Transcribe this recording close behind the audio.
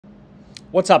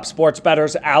What's up, sports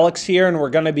bettors? Alex here, and we're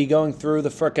going to be going through the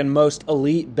frickin' most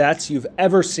elite bets you've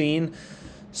ever seen.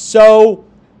 So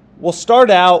we'll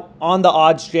start out on the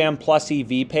OddsJam Plus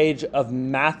EV page of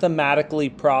mathematically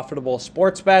profitable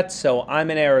sports bets. So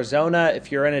I'm in Arizona.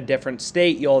 If you're in a different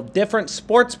state, you'll have different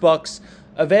sports books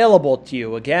available to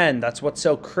you. Again, that's what's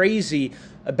so crazy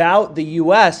about the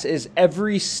U.S. is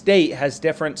every state has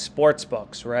different sports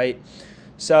books, right?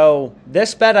 So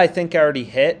this bet I think I already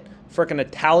hit. Frickin'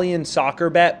 Italian soccer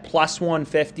bet plus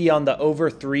 150 on the over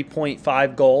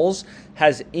 3.5 goals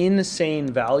has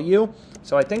insane value.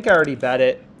 So I think I already bet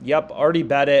it. Yep, already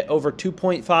bet it. Over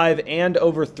 2.5 and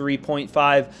over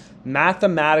 3.5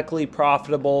 mathematically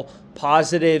profitable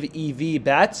positive EV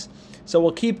bets. So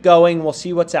we'll keep going. We'll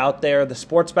see what's out there. The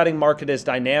sports betting market is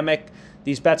dynamic.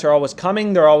 These bets are always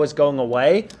coming. They're always going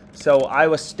away. So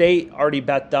Iowa State, already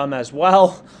bet them as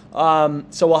well.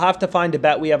 So we'll have to find a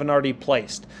bet we haven't already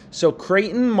placed. So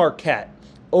Creighton, Marquette,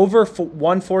 over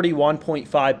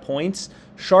 141.5 points.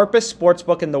 Sharpest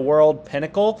sportsbook in the world,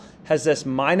 Pinnacle, has this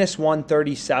minus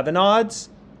 137 odds.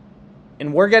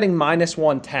 And we're getting minus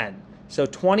 110. So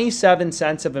 27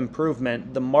 cents of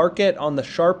improvement. The market on the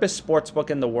sharpest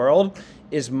sportsbook in the world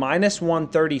is minus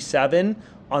 137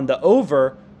 on the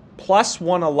over, plus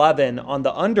 111 on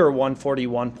the under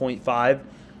 141.5.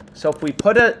 So if we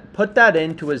put that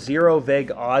into a zero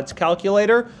vig odds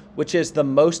calculator, which is the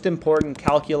most important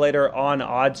calculator on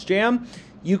OddsJam,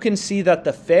 you can see that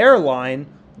the fair line,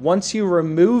 once you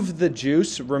remove the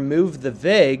juice, remove the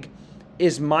vig,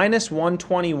 is minus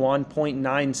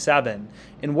 121.97.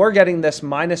 And we're getting this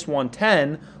minus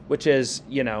 110, which is,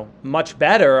 much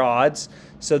better odds.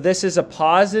 So this is a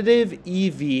positive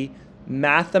EV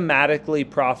mathematically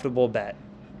profitable bet.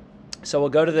 So we'll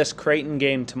go to this Creighton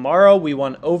game tomorrow. We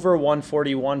won over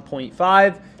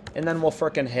 141.5, and then we'll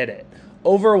frickin' hit it.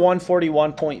 Over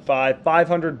 141.5,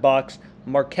 500 bucks.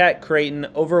 Marquette, Creighton,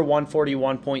 over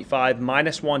 141.5,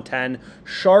 minus 110.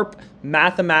 Sharp,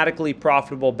 mathematically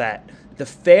profitable bet. The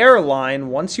fair line,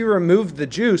 once you remove the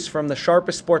juice from the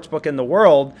sharpest sportsbook in the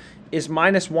world, is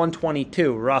minus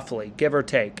 122, roughly, give or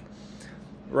take.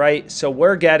 Right? So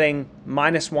we're getting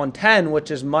minus 110,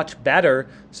 which is much better.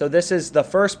 So this is the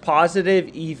first positive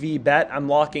EV bet I'm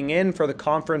locking in for the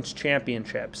conference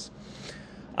championships.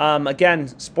 Again,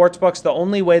 sportsbooks, the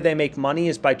only way they make money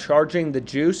is by charging the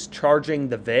juice, charging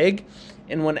the vig.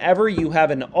 And whenever you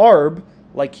have an arb,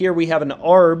 like here we have an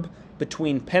arb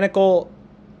between Pinnacle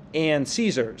and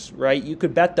Caesars, right? You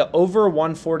could bet the over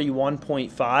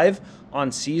 141.5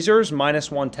 on Caesars,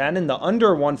 minus 110, and the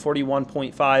under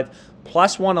 141.5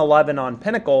 plus 111 on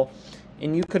Pinnacle,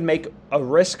 and you could make a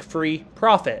risk-free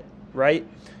profit, right?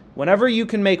 Whenever you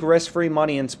can make risk-free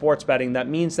money in sports betting, that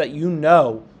means that you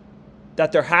know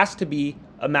that there has to be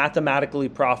a mathematically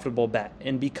profitable bet.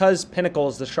 And because Pinnacle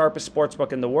is the sharpest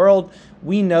sportsbook in the world,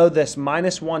 we know this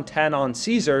minus 110 on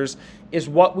Caesars is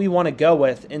what we want to go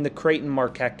with in the Creighton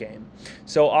Marquette game.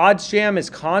 So OddsJam is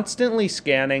constantly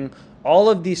scanning all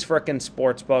of these frickin'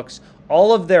 sportsbooks,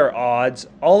 all of their odds,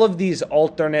 all of these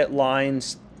alternate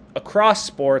lines across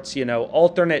sports,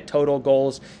 alternate total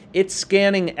goals. It's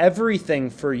scanning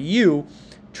everything for you,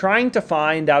 trying to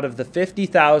find out of the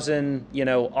 50,000,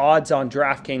 odds on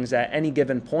DraftKings at any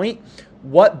given point,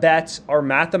 what bets are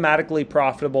mathematically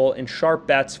profitable and sharp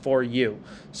bets for you.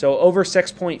 So over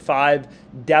 6.5,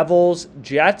 Devils,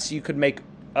 Jets, you could make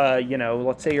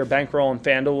let's say your bankroll in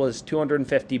FanDuel was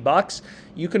 250 bucks.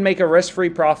 You can make a risk-free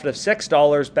profit of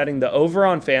 $6 betting the over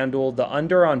on FanDuel, the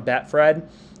under on Betfred,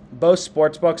 both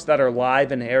sportsbooks that are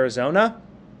live in Arizona.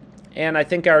 And I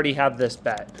think I already have this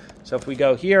bet. So if we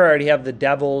go here, I already have the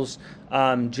Devils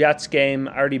Jets game.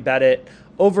 I already bet it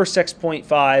over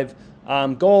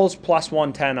 6.5 goals plus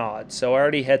 110 odds. So I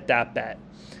already hit that bet.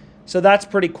 So that's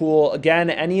pretty cool. Again,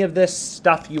 any of this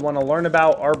stuff you want to learn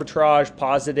about, arbitrage,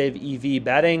 positive EV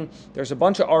betting, there's a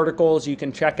bunch of articles you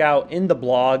can check out in the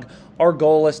blog. Our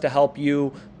goal is to help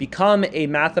you become a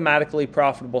mathematically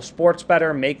profitable sports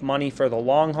bettor, make money for the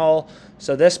long haul.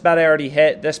 So this bet I already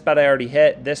hit, this bet I already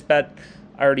hit, this bet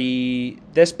I already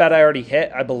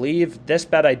hit, I believe. This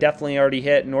bet I definitely already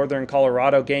hit. Northern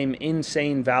Colorado game,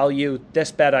 insane value.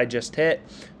 This bet I just hit.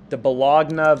 The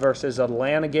Bologna versus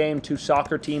Atlanta game, two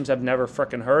soccer teams I've never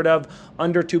frickin' heard of.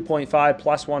 Under 2.5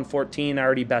 plus 114, I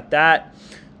already bet that.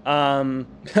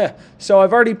 So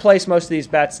I've already placed most of these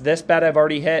bets. This bet I've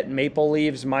already hit. Maple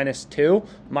Leafs minus 2,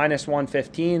 minus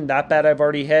 115. That bet I've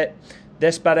already hit.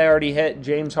 This bet I already hit.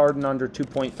 James Harden under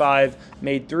 2.5,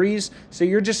 made threes. So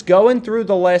you're just going through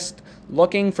the list,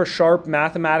 looking for sharp,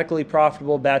 mathematically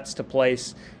profitable bets to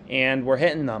place, and we're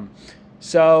hitting them.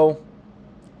 So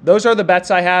those are the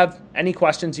bets I have. Any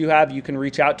questions you have, you can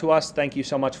reach out to us. Thank you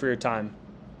so much for your time.